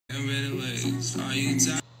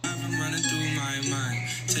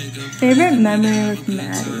Favorite memory with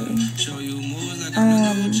Maddie?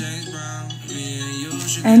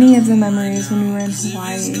 Any of the memories when we were in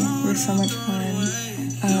Hawaii were so much fun.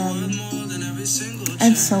 I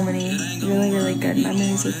have so many really, really good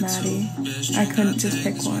memories with Maddie. I couldn't just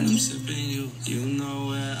pick one.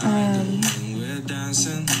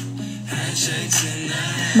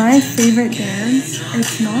 My favorite dance,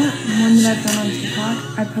 it's not one that I've done on TikTok.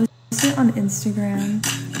 I posted it on Instagram.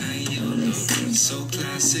 Let me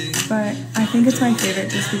see. But I think it's my favorite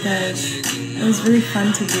just because it was really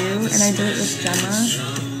fun to do, and I did it with Gemma,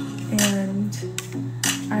 and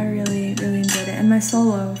I really, really enjoyed it. And my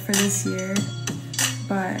solo for this year,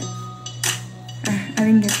 but I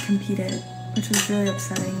didn't get to compete it, which was really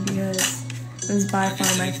upsetting because it was by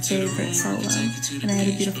far my favorite solo, and I had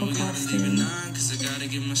a beautiful costume, and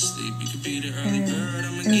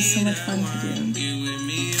it was so much fun to do.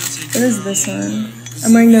 It was this one.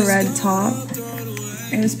 I'm wearing the red top.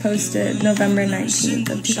 It was posted November 19th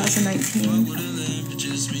of 2019.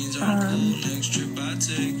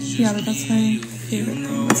 Yeah, but that's my favorite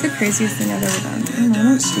thing. What's the craziest thing I've ever done? I don't know, I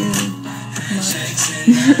don't do much.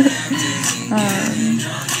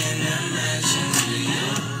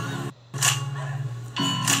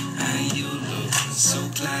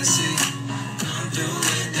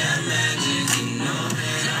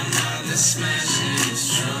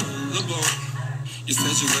 You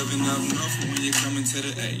said you're living up north when you're coming to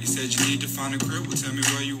the A. You said you need to find a crib, well tell me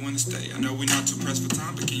where you want to stay. I know we're not too pressed for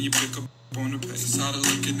time, but can you pick up on the pace? Tired of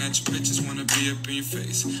looking at your pictures, wanna be up in your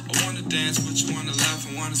face. I wanna dance with you, wanna laugh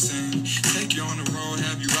and wanna sing. Take you on the road,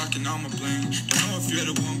 have you rocking on my bling. Don't know if you're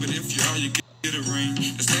the one, but if you are, you get a ring.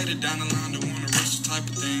 Let's get it down the line, don't wanna rush the type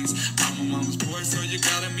of things. I'm my mama's boy, so you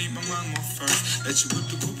gotta meet my mama first. Let you whip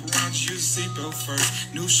the coupe around, you use the seatbelt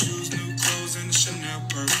first. New shoes, new clothes, and the Chanel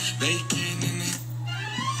purse. Bacon in it.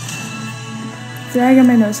 Did I get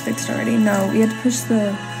my nose fixed already? No, we had to push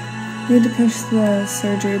the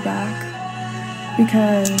surgery back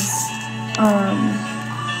because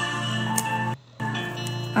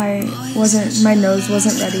my nose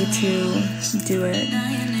wasn't ready to do it,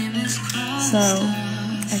 so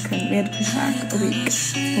I couldn't. We had to push back a week,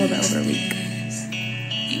 a little bit over a week.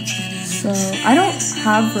 So I don't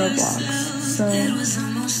have Roblox, so I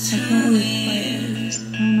can't really play it.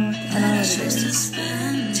 I don't know what it is.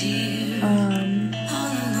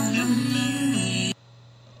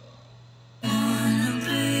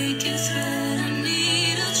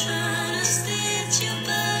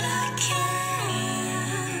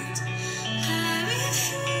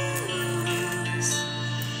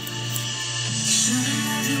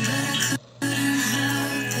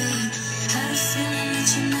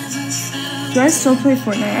 Do I still play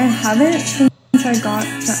Fortnite? I haven't since I got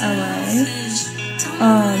to LA.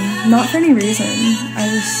 Not for any reason.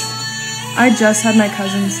 I just had my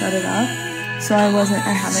cousin set it up, so I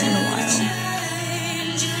haven't in a while.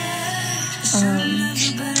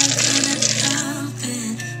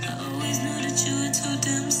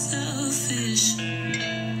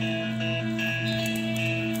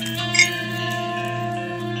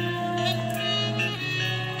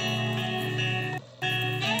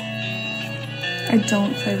 I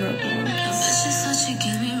don't play Roblox.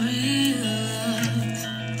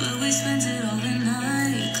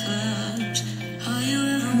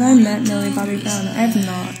 Have I met Millie Bobby Brown? I have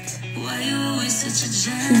not.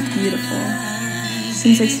 She's beautiful.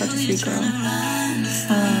 Seems like such a sweet girl.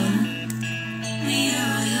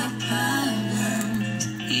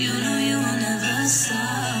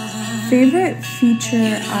 Favorite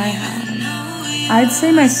feature I have? I'd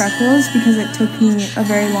say my freckles because it took me a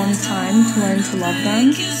very long time to learn to love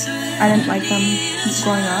them. I didn't like them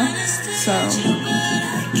growing up, so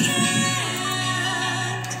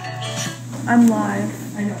I'm live.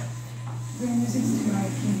 I know. The music's too loud. I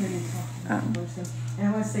can't hear you talk. And I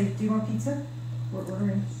want to say, do you want pizza? We're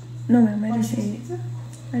ordering. No, ma'am. I just ate. Pizza?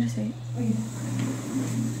 I just ate. Oh, you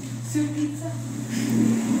soup pizza?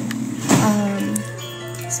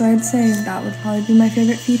 So I'd say that would probably be my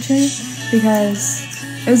favorite feature because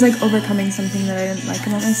it was like overcoming something that I didn't like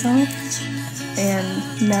about myself, and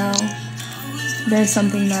now there's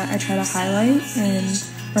something that I try to highlight, and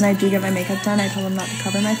when I do get my makeup done, I tell them not to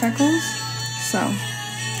cover my freckles, so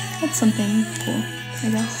that's something cool, I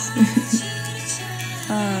guess.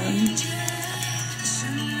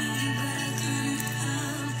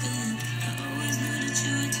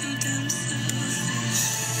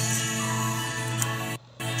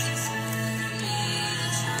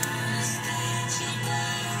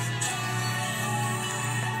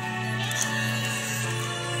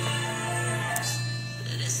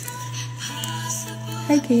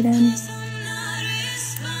 Hi, Kaden.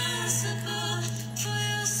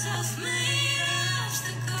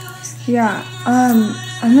 Yeah,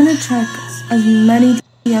 I'm gonna check as many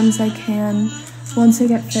DMs I can once they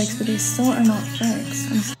get fixed, but they still are not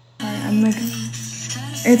fixed. I'm sorry. I'm like,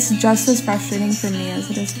 it's just as frustrating for me as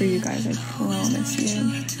it is for you guys. I promise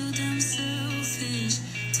you.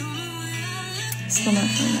 Still not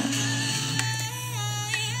showing up.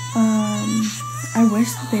 I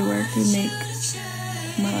wish that they worked. It'd make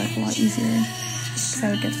my life a lot easier because I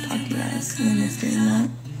would get to talk to you guys, and I miss doing that.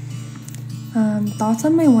 Thoughts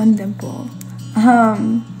on my one dimple?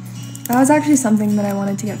 That was actually something that I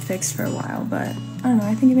wanted to get fixed for a while, but I don't know,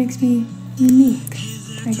 I think it makes me unique,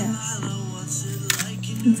 I guess.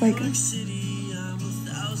 It's like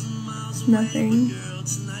nothing.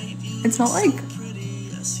 It's not like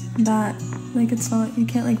that, like it's not, you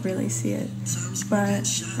can't like really see it, but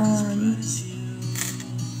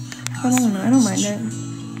I don't know, I don't mind it.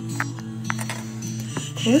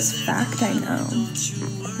 Coolest fact I know?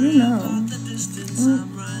 I don't know.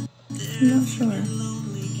 I'm not sure.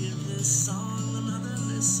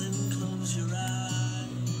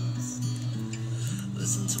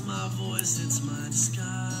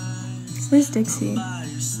 Where's Dixie? I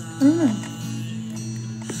don't know.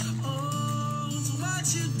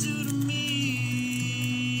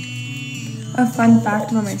 A fun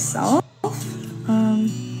fact about myself?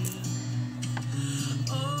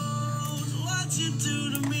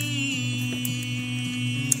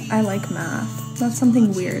 I like math. That's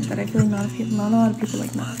something weird that I feel like not a lot of people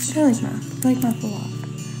like math. I like math. I like math a lot.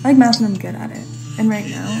 I like math and I'm good at it. And right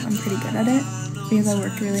now, I'm pretty good at it because I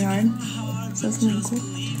worked really hard. So that's something cool.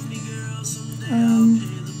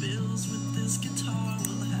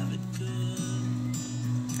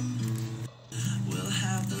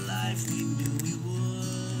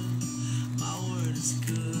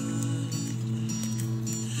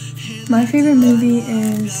 My favorite movie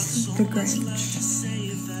is The Grinch.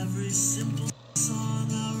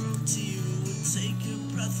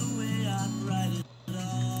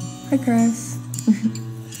 Hi, Chris.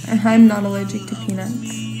 I'm not allergic to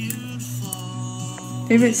peanuts.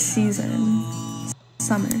 Favorite season?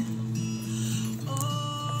 Summer.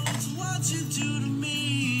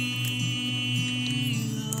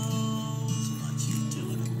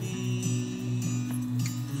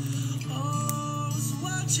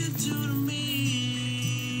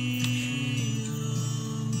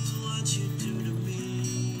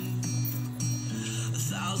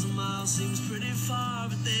 Seems pretty far,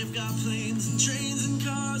 but they've got planes and trains and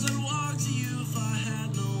cars. I'd walk to you if I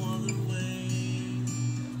had no other way.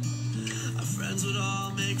 Our friends would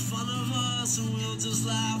all make fun of us, and we'll just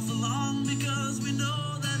laugh along because we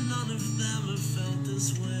know that none of them have felt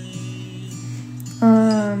this way.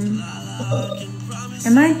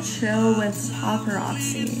 Am I chill with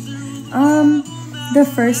paparazzi? The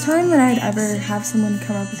first time that I'd ever have someone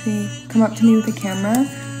come up to me with a camera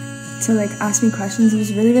to like ask me questions, I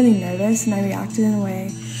was really nervous and I reacted in a way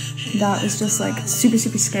that was just like super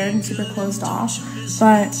scared and super closed off.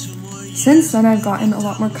 But since then I've gotten a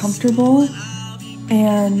lot more comfortable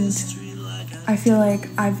and I feel like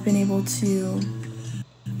I've been able to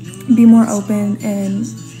be more open and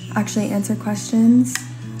actually answer questions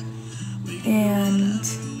and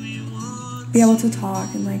be able to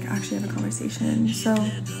talk and like actually have a conversation. So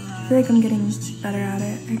I feel like I'm getting better at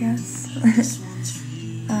it, I guess.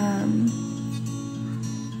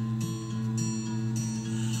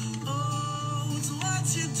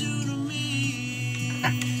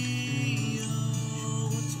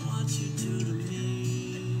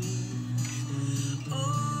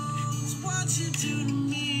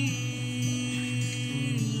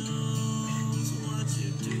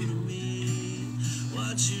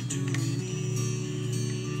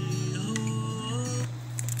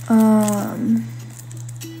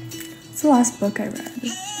 What's the last book I read?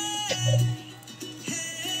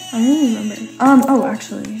 I don't really remember. Oh,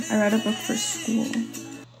 actually, I read a book for school.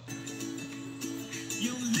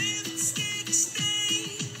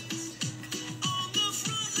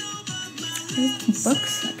 Book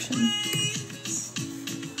section.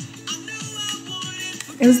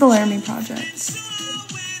 It was the Laramie Project.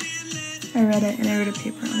 I read it and I wrote a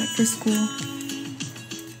paper on it for school.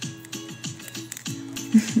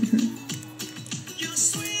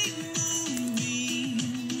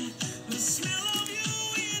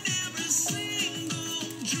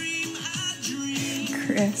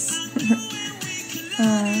 Chris.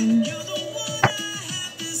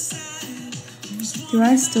 Do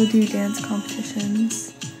I still do dance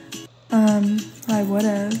competitions? Well, I would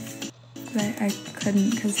have, but I couldn't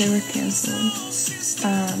because they were canceled.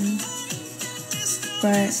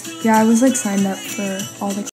 But yeah, I was like signed up for all the